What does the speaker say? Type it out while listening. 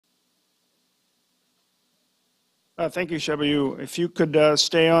Thank you, Shabayu. If you could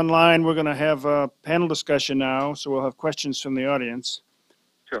stay online, we're going to have a panel discussion now, so we'll have questions from the audience.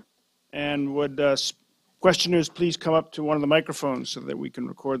 Sure. And would questioners please come up to one of the microphones so that we can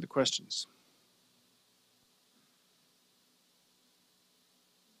record the questions.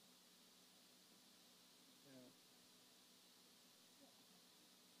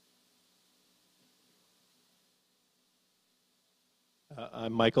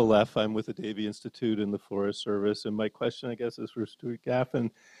 I'm Michael Leff. I'm with the Davey Institute in the Forest Service. And my question, I guess, is for Stuart Gaffin.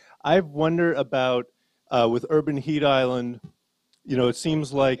 I wonder about, with urban heat island, you know, it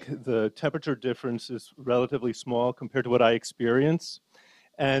seems like the temperature difference is relatively small compared to what I experience.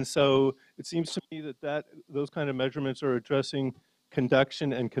 And so it seems to me that those kind of measurements are addressing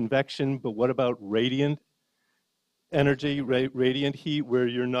conduction and convection, but what about radiant energy, radiant heat, where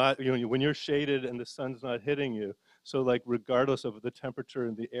you're not, you know, when you're shaded and the sun's not hitting you? So like regardless of the temperature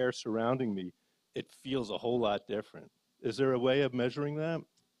and the air surrounding me, it feels a whole lot different. Is there a way of measuring that?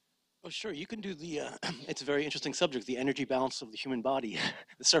 Oh, sure. You can do the, it's a very interesting subject, the energy balance of the human body,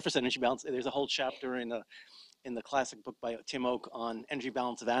 the surface energy balance. There's a whole chapter in the classic book by Tim Oak on energy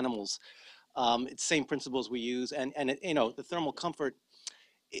balance of animals. It's the same principles we use. And it, you know, the thermal comfort,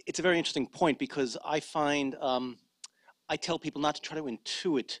 it's a very interesting point because I find, I tell people not to try to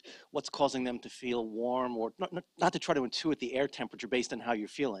intuit what's causing them to feel warm or not to try to intuit the air temperature based on how you're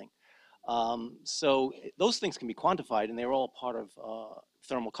feeling. So those things can be quantified and they're all part of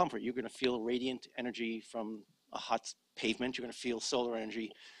thermal comfort. You're going to feel radiant energy from a hot pavement. You're going to feel solar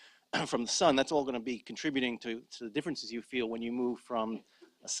energy from the sun. That's all going to be contributing to the differences you feel when you move from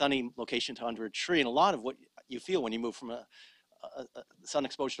a sunny location to under a tree. And a lot of what you feel when you move from a sun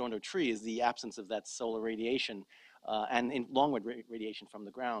exposure to under a tree is the absence of that solar radiation and in long-wave radiation from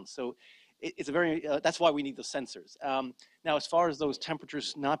the ground. So it's a very, that's why we need the sensors. Now, as far as those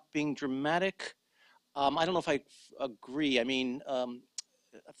temperatures not being dramatic, I don't know if I agree. I mean,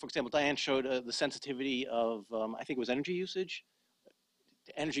 for example, Diane showed the sensitivity of, I think it was energy usage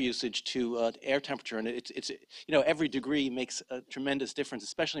to air temperature, and it's you know, every degree makes a tremendous difference,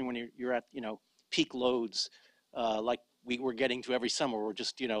 especially when you're at, you know, peak loads like we were getting to every summer. We're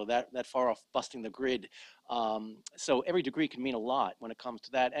just, you know, that far off busting the grid. So every degree can mean a lot when it comes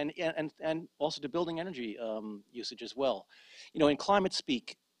to that, and also to building energy usage as well. You know, in climate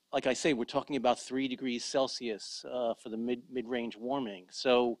speak, like I say, we're talking about 3 degrees Celsius for the mid-range warming.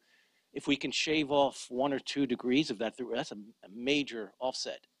 So if we can shave off 1 or 2 degrees of that, that's a major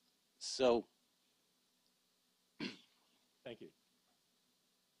offset. So. Thank you.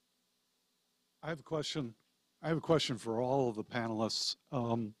 I have a question for all of the panelists.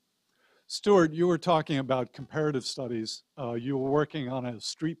 Stuart, you were talking about comparative studies. You were working on a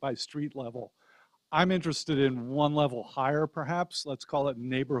street-by-street level. I'm interested in one level higher, perhaps. Let's call it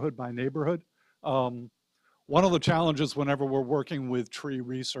neighborhood by neighborhood. One of the challenges whenever we're working with tree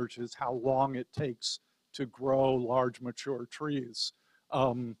research is how long it takes to grow large mature trees.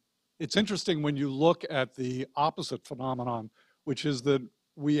 It's interesting when you look at the opposite phenomenon, which is that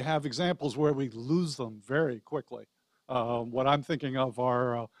we have examples where we lose them very quickly. What I'm thinking of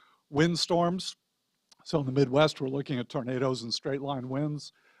are windstorms. So in the Midwest, we're looking at tornadoes and straight line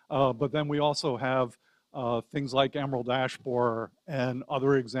winds. But then we also have things like emerald ash borer and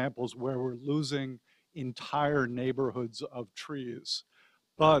other examples where we're losing entire neighborhoods of trees.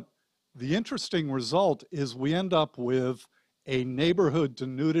 But the interesting result is we end up with a neighborhood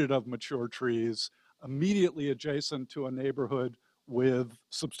denuded of mature trees immediately adjacent to a neighborhood with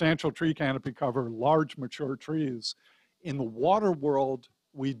substantial tree canopy cover, large mature trees. In the water world,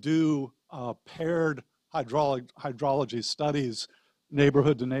 we do paired hydrology studies,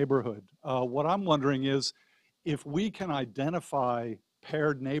 neighborhood to neighborhood. What I'm wondering is if we can identify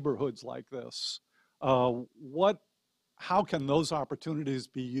paired neighborhoods like this, how can those opportunities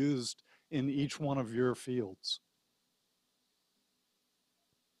be used in each one of your fields?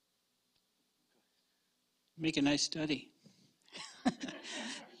 Make a nice study.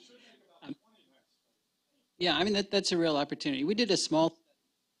 Yeah, I mean, that's a real opportunity. We did a small,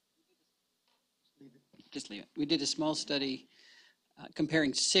 just leave it. We did a small study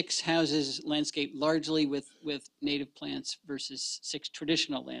comparing 6 houses landscaped largely with native plants versus 6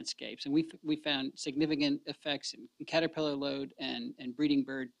 traditional landscapes. And we found significant effects in caterpillar load and breeding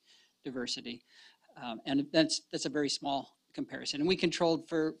bird diversity. And that's a very small comparison. And we controlled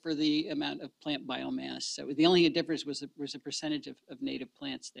for the amount of plant biomass. So the only difference was a percentage of native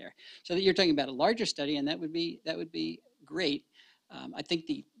plants there. So that you're talking about a larger study, and that would be great. I think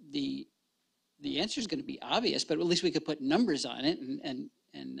the answer is going to be obvious, but at least we could put numbers on it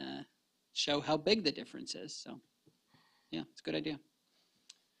and show how big the difference is. So, yeah, it's a good idea.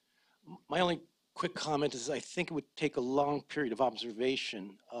 My only quick comment is I think it would take a long period of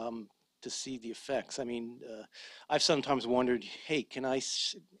observation to see the effects. I mean, I've sometimes wondered, hey,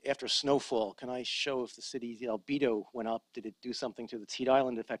 after snowfall, can I show if the city's albedo went up? Did it do something to the Heat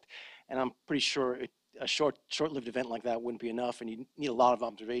Island effect? And I'm pretty sure a short-lived event like that wouldn't be enough, and you need a lot of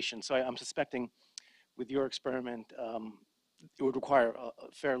observation. So I'm suspecting with your experiment, it would require a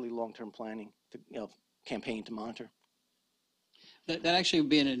fairly long-term planning, campaign to monitor. That actually would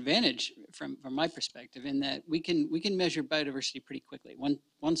be an advantage from my perspective in that we can measure biodiversity pretty quickly.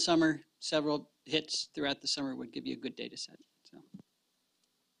 One summer, several hits throughout the summer would give you a good data set. So.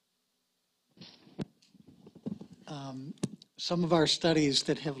 Some of our studies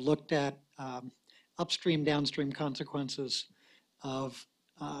that have looked at upstream, downstream consequences of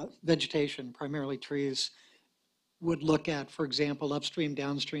vegetation, primarily trees, would look at, for example, upstream,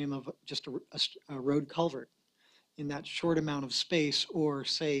 downstream of just a road culvert in that short amount of space, or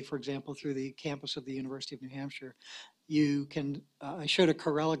say, for example, through the campus of the University of New Hampshire. You can, I showed a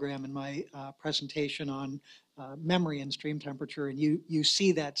corellogram in my presentation on memory and stream temperature, and you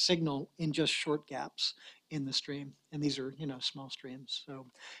see that signal in just short gaps in the stream. And these are, small streams. So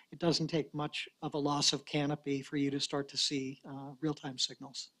it doesn't take much of a loss of canopy for you to start to see real-time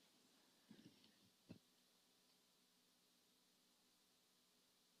signals.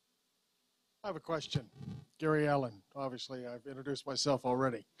 I have a question. Gary Allen. Obviously, I've introduced myself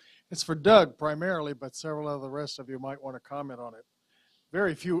already. It's for Doug primarily, but several of the rest of you might want to comment on it.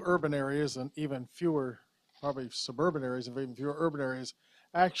 Very few urban areas and even fewer, probably suburban areas and even fewer urban areas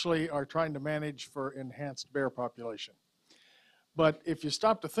actually are trying to manage for enhanced bear population. But if you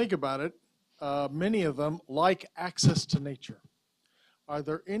stop to think about it, many of them like access to nature. Are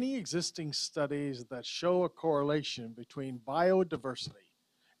there any existing studies that show a correlation between biodiversity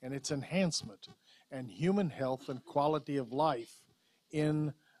and its enhancement and human health and quality of life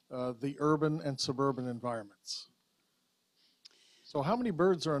in the urban and suburban environments? So how many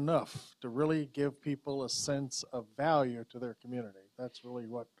birds are enough to really give people a sense of value to their community? That's really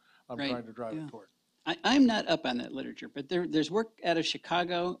what I'm trying to drive it toward. I'm not up on that literature, but there's work out of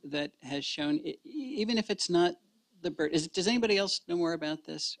Chicago that has shown, even if it's not the bird, does anybody else know more about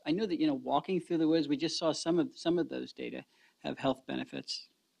this? I know that, walking through the woods, we just saw some of those data have health benefits.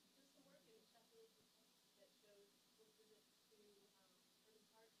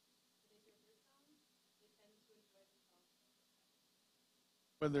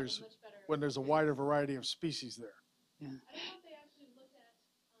 When there's a wider variety of species there. Yeah. I don't know if they actually looked at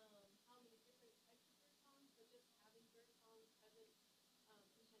how many different types of bird songs, but just having bird songs present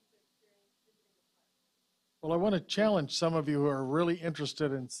enhance their experience visiting the park. Well, I want to challenge some of you who are really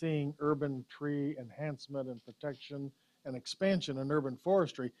interested in seeing urban tree enhancement and protection and expansion in urban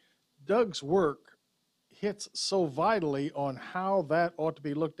forestry. Doug's work hits so vitally on how that ought to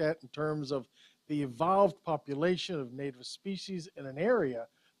be looked at in terms of the evolved population of native species in an area,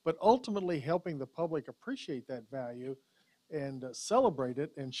 but ultimately helping the public appreciate that value and celebrate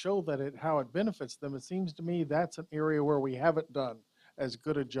it and show that how it benefits them. It seems to me that's an area where we haven't done as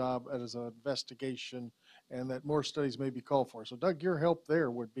good a job as an investigation, and that more studies may be called for. So Doug, your help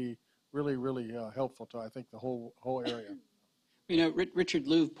there would be really, really helpful to, I think, the whole area. Richard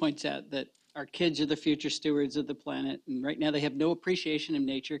Louv points out that our kids are the future stewards of the planet, and right now they have no appreciation of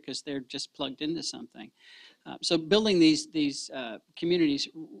nature because they're just plugged into something. So building these communities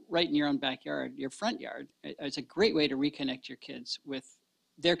right in your own backyard, your front yard, is a great way to reconnect your kids with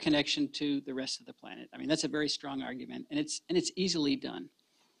their connection to the rest of the planet. I mean, that's a very strong argument, and it's easily done.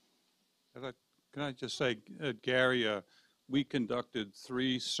 Can I just say, Gary, we conducted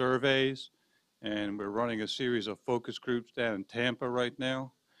 3 surveys, and we're running a series of focus groups down in Tampa right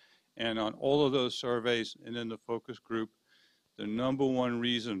now. And on all of those surveys and in the focus group, the #1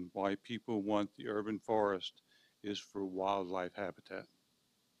 reason why people want the urban forest is for wildlife habitat.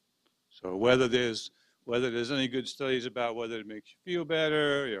 So whether there's any good studies about whether it makes you feel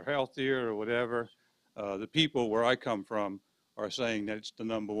better, you're healthier, or whatever, the people where I come from are saying that it's the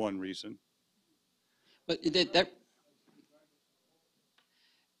 #1 reason. But and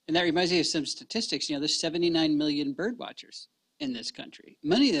that reminds me of some statistics. There's 79 million bird watchers in this country.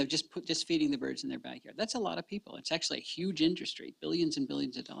 Many of them just feeding the birds in their backyard. That's a lot of people. It's actually a huge industry, billions and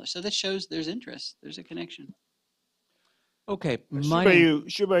billions of dollars. So that shows there's interest. There's a connection. Okay,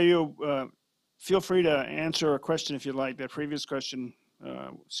 Shubayu, feel free to answer a question if you like. That previous question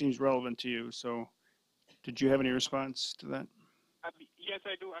seems relevant to you. So did you have any response to that? Yes,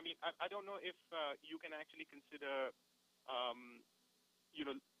 I do. I mean, I don't know if you can actually consider,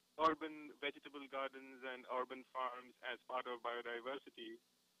 urban vegetable gardens and urban farms as part of biodiversity.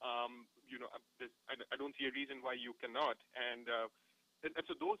 I don't see a reason why you cannot. And and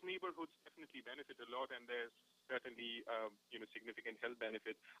so those neighborhoods definitely benefit a lot, and there's certainly significant health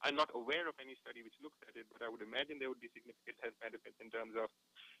benefits. I'm not aware of any study which looks at it, but I would imagine there would be significant health benefits in terms of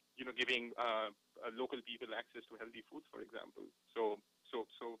giving local people access to healthy foods, for example. So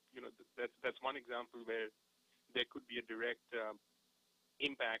that's one example where there could be a direct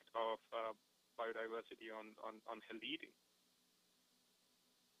impact of biodiversity on healthy eating.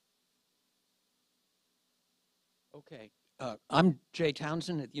 Okay. I'm Jay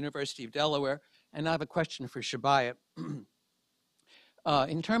Townsend at the University of Delaware, and I have a question for Shabaya.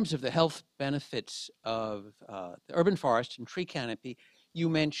 In terms of the health benefits of the urban forest and tree canopy, you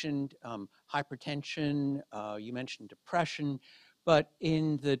mentioned hypertension, you mentioned depression, but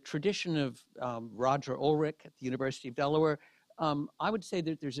in the tradition of Roger Ulrich at the University of Delaware, I would say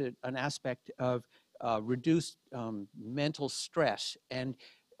that there's an aspect of reduced mental stress. And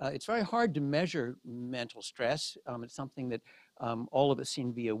it's very hard to measure mental stress. It's something that all of us seem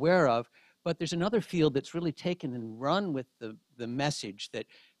to be aware of. But there's another field that's really taken and run with the message that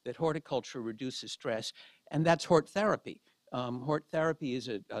horticulture reduces stress, and that's hort therapy. Hort therapy is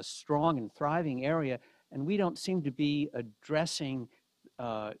a strong and thriving area, and we don't seem to be addressing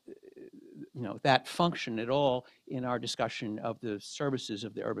that function at all in our discussion of the services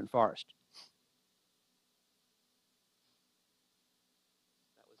of the urban forest.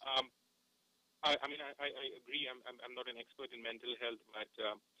 I agree. I'm not an expert in mental health, but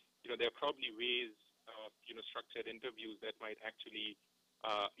there are probably ways structured interviews that might actually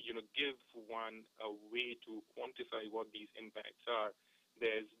give one a way to quantify what these impacts are.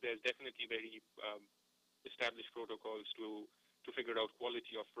 There's definitely very established protocols to figure out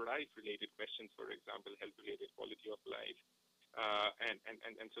quality of life related questions, for example, health related quality of life.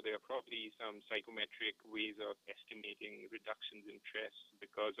 And so there are probably some psychometric ways of estimating reductions in stress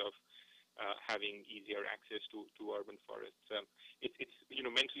because of having easier access to urban forests. It's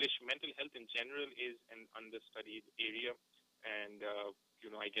mental health in general is an understudied area, and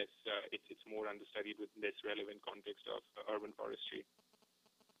I guess it's more understudied with less relevant context of urban forestry.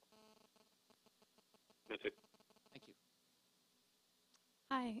 That's it. Thank you.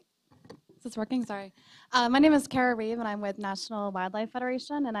 Hi. Is this working? Sorry. My name is Kara Reeve, and I'm with National Wildlife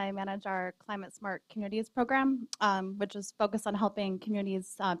Federation, and I manage our Climate Smart Communities program, which is focused on helping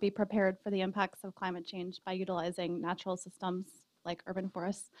communities be prepared for the impacts of climate change by utilizing natural systems like urban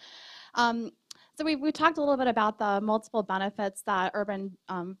forests. So we talked a little bit about the multiple benefits that urban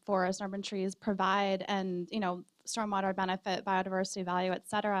forests, urban trees provide, and stormwater benefit, biodiversity value, et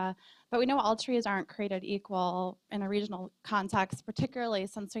cetera. But we know all trees aren't created equal in a regional context, particularly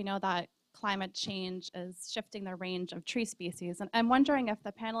since we know that climate change is shifting the range of tree species. And I'm wondering if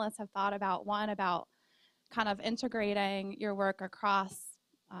the panelists have thought about, one, about kind of integrating your work across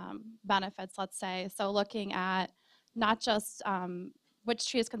benefits, let's say. So looking at not just which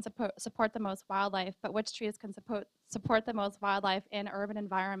trees can support the most wildlife, but which trees can support the most wildlife in urban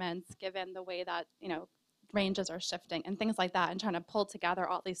environments, given the way that ranges are shifting and things like that, and trying to pull together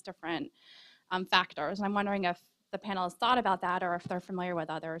all these different factors. And I'm wondering if the panel has thought about that, or if they're familiar with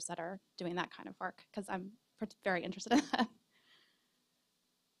others that are doing that kind of work, because I'm very interested in that.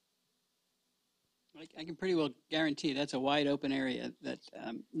 I can pretty well guarantee that's a wide open area that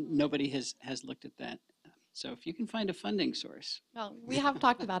nobody has looked at that. So if you can find a funding source. Well, we have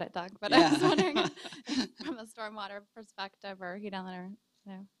talked about it, Doug, but Yeah. I was wondering from a stormwater perspective or heat element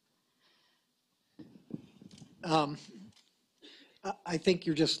or I think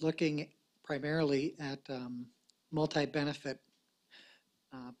you're just looking primarily at multi-benefit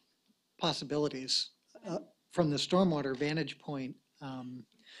possibilities. From the stormwater vantage point,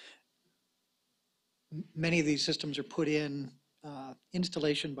 many of these systems are put in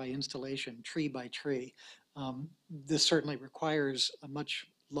installation by installation, tree by tree. This certainly requires a much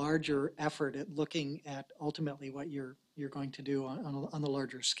larger effort at looking at ultimately what you're going to do on the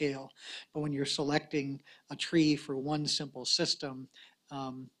larger scale. But when you're selecting a tree for one simple system,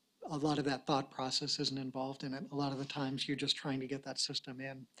 a lot of that thought process isn't involved in it. A lot of the times you're just trying to get that system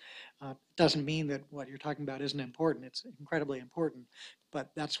in. Doesn't mean that what you're talking about isn't important. It's incredibly important,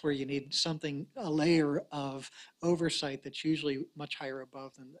 but that's where you need a layer of oversight that's usually much higher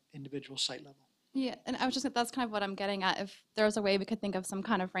above than the individual site level. Yeah, and that's kind of what I'm getting at. If there's a way we could think of some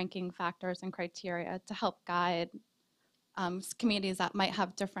kind of ranking factors and criteria to help guide communities that might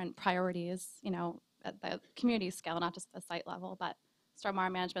have different priorities, at the community scale, not just the site level, but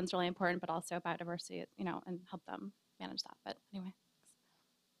stormwater management is really important, but also biodiversity, and help them manage that. But anyway.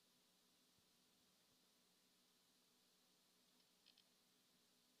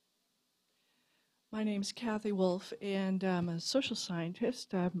 My name is Kathy Wolf, and I'm a social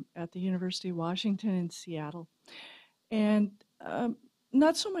scientist. I'm at the University of Washington in Seattle. And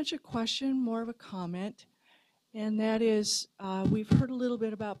Not so much a question, more of a comment. And that is, we've heard a little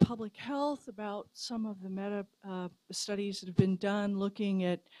bit about public health, about some of the meta studies that have been done looking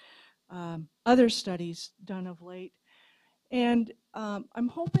at other studies done of late. And I'm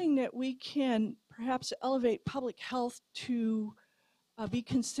hoping that we can perhaps elevate public health to be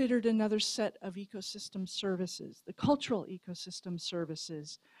considered another set of ecosystem services, the cultural ecosystem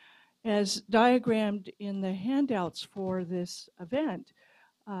services. As diagrammed in the handouts for this event,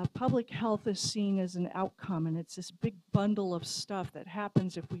 public health is seen as an outcome, and it's this big bundle of stuff that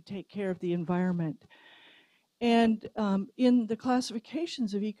happens if we take care of the environment. And in the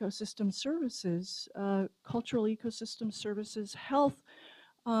classifications of ecosystem services, cultural ecosystem services, health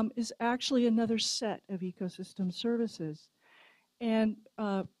is actually another set of ecosystem services. And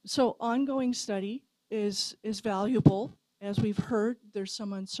so ongoing study is valuable. As we've heard, there's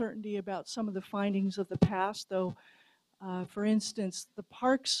some uncertainty about some of the findings of the past, though, for instance, the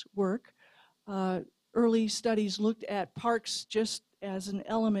parks work, early studies looked at parks just as an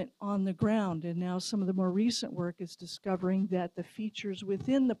element on the ground, and now some of the more recent work is discovering that the features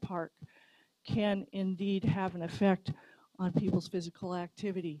within the park can indeed have an effect on people's physical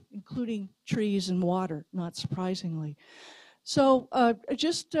activity, including trees and water, not surprisingly. So I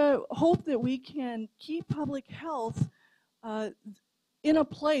just hope that we can keep public health in a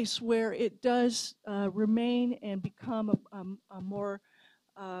place where it does remain and become a more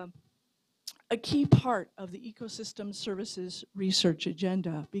a key part of the ecosystem services research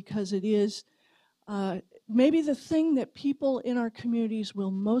agenda, because it is maybe the thing that people in our communities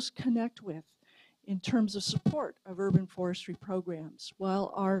will most connect with in terms of support of urban forestry programs.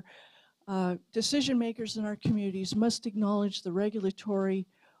 While our decision makers in our communities must acknowledge the regulatory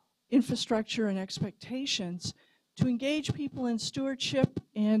infrastructure and expectations, to engage people in stewardship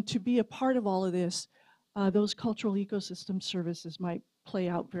and to be a part of all of this, those cultural ecosystem services might play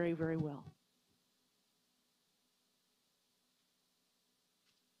out very, very well.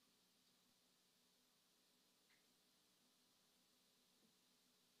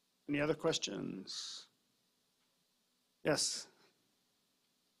 Any other questions? Yes.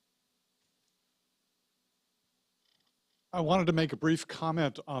 I wanted to make a brief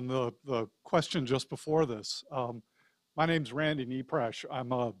comment on the question just before this. My name's Randy Niepresh.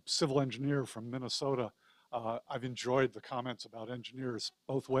 I'm a civil engineer from Minnesota. I've enjoyed the comments about engineers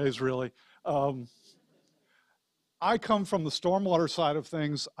both ways, really. I come from the stormwater side of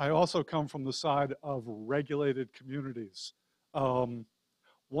things. I also come from the side of regulated communities.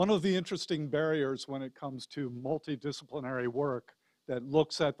 One of the interesting barriers when it comes to multidisciplinary work that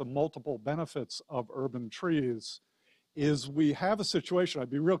looks at the multiple benefits of urban trees is we have a situation. I'd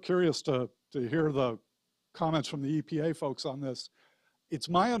be real curious to hear the comments from the EPA folks on this. It's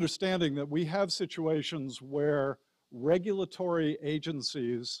my understanding that we have situations where regulatory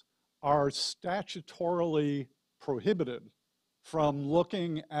agencies are statutorily prohibited from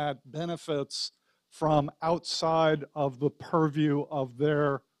looking at benefits from outside of the purview of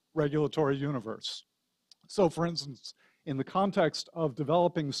their regulatory universe. So for instance, in the context of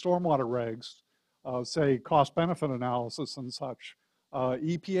developing stormwater regs, say cost-benefit analysis and such,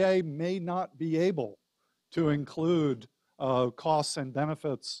 EPA may not be able to include costs and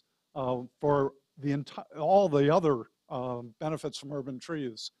benefits for all the other benefits from urban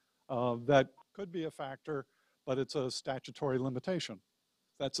trees. That could be a factor, but it's a statutory limitation.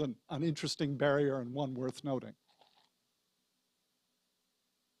 That's an interesting barrier and one worth noting.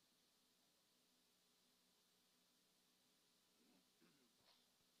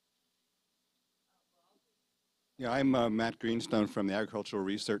 Yeah, I'm Matt Greenstone from the Agricultural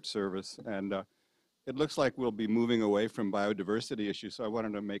Research Service, and it looks like we'll be moving away from biodiversity issues, so I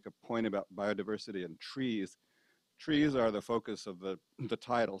wanted to make a point about biodiversity and trees. Trees are the focus of the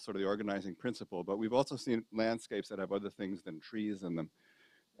title, sort of the organizing principle, but we've also seen landscapes that have other things than trees in them.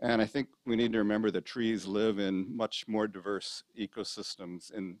 And I think we need to remember that trees live in much more diverse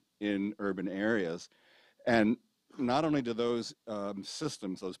ecosystems in urban areas. And not only do those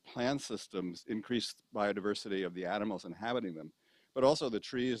systems, those plant systems, increase biodiversity of the animals inhabiting them, but also the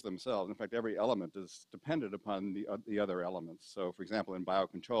trees themselves. In fact, every element is dependent upon the other elements. So for example, in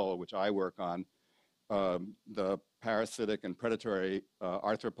biocontrol, which I work on, the parasitic and predatory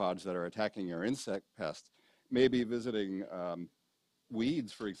arthropods that are attacking your insect pests may be visiting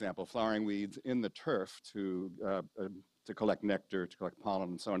weeds, for example, flowering weeds in the turf to collect nectar, to collect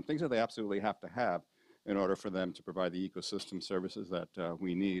pollen, and so on, things that they absolutely have to have in order for them to provide the ecosystem services that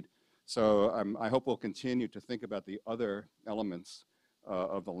we need. So I hope we'll continue to think about the other elements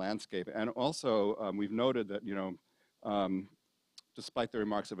of the landscape. And also, we've noted that, you know, despite the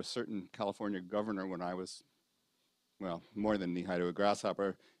remarks of a certain California governor when I was well, more than knee high to a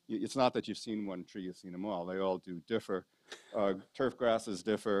grasshopper. It's not that you've seen one tree, you've seen them all. They all do differ. Turf grasses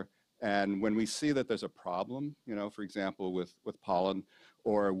differ. And when we see that there's a problem, you know, for example, with pollen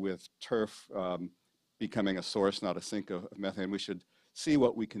or with turf becoming a source, not a sink of methane, we should see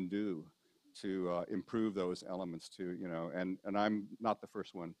what we can do to improve those elements too, you know, and I'm not the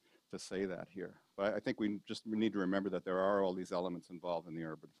first one to say that here. But I think we need to remember that there are all these elements involved in the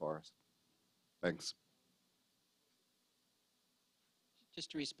urban forest. Thanks.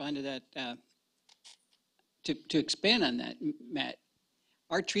 Just to respond to that, to expand on that, Matt,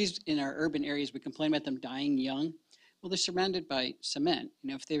 our trees in our urban areas, we complain about them dying young. Well, they're surrounded by cement. You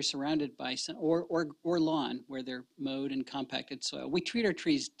know, if they're surrounded by some, or lawn where they're mowed and compacted soil, we treat our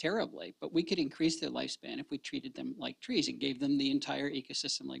trees terribly, but we could increase their lifespan if we treated them like trees and gave them the entire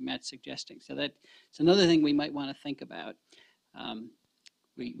ecosystem like Matt's suggesting. So that's another thing we might want to think about.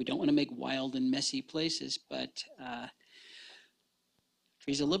 We don't want to make wild and messy places, but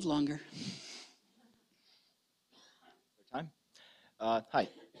trees will live longer. Time. Hi.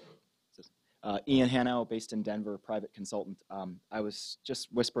 Ian Hanau, based in Denver, private consultant. I was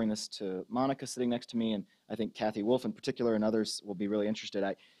just whispering this to Monica sitting next to me, and I think Kathy Wolf in particular and others will be really interested.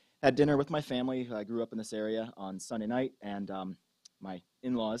 I had dinner with my family. I grew up in this area on Sunday night, and my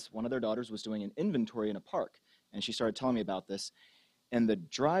in-laws, one of their daughters was doing an inventory in a park, and she started telling me about this. And the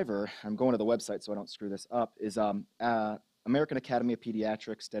driver, I'm going to the website so I don't screw this up, is American Academy of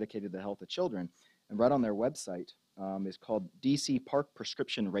Pediatrics dedicated to the health of children. And right on their website is called DC Park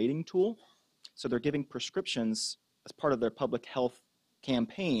Prescription Rating Tool. So they're giving prescriptions as part of their public health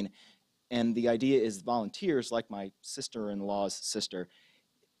campaign. And the idea is volunteers, like my sister-in-law's sister,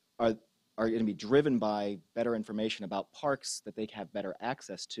 are going to be driven by better information about parks that they have better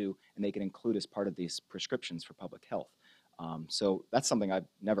access to, and they can include as part of these prescriptions for public health. So that's something I've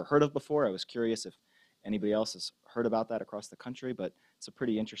never heard of before. I was curious if anybody else has heard about that across the country, but it's a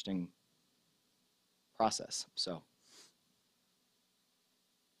pretty interesting process. So.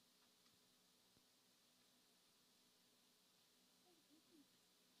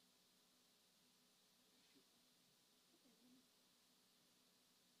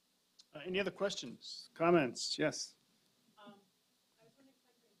 Any other questions, comments? Yes. I was wondering if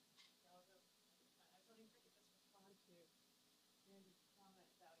I could, I was wondering if I could just respond to Randy's comment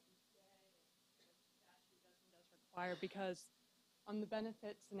about EPA and what the statute does and does require, because I'm the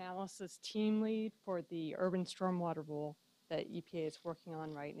benefits analysis team lead for the urban stormwater rule that EPA is working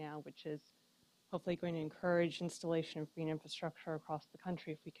on right now, which is hopefully going to encourage installation of green infrastructure across the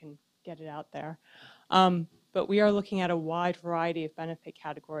country if we can get it out there. But we are looking at a wide variety of benefit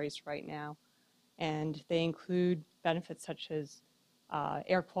categories right now, and they include benefits such as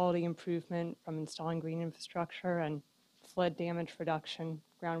air quality improvement from installing green infrastructure and flood damage reduction,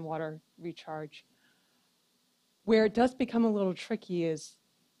 groundwater recharge. Where it does become a little tricky is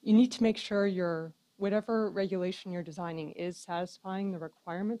you need to make sure whatever regulation you're designing is satisfying the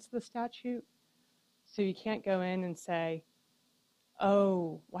requirements of the statute. So you can't go in and say,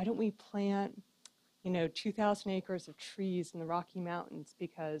 oh, why don't we plant 2,000 acres of trees in the Rocky Mountains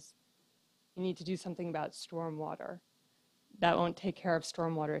because you need to do something about stormwater. That won't take care of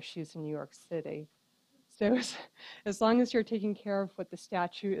stormwater issues in New York City. So as long as you're taking care of what the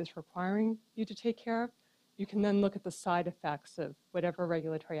statute is requiring you to take care of, you can then look at the side effects of whatever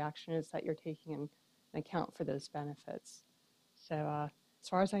regulatory action is that you're taking and account for those benefits. So as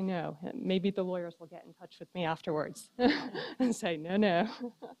far as I know, maybe the lawyers will get in touch with me afterwards and say, no.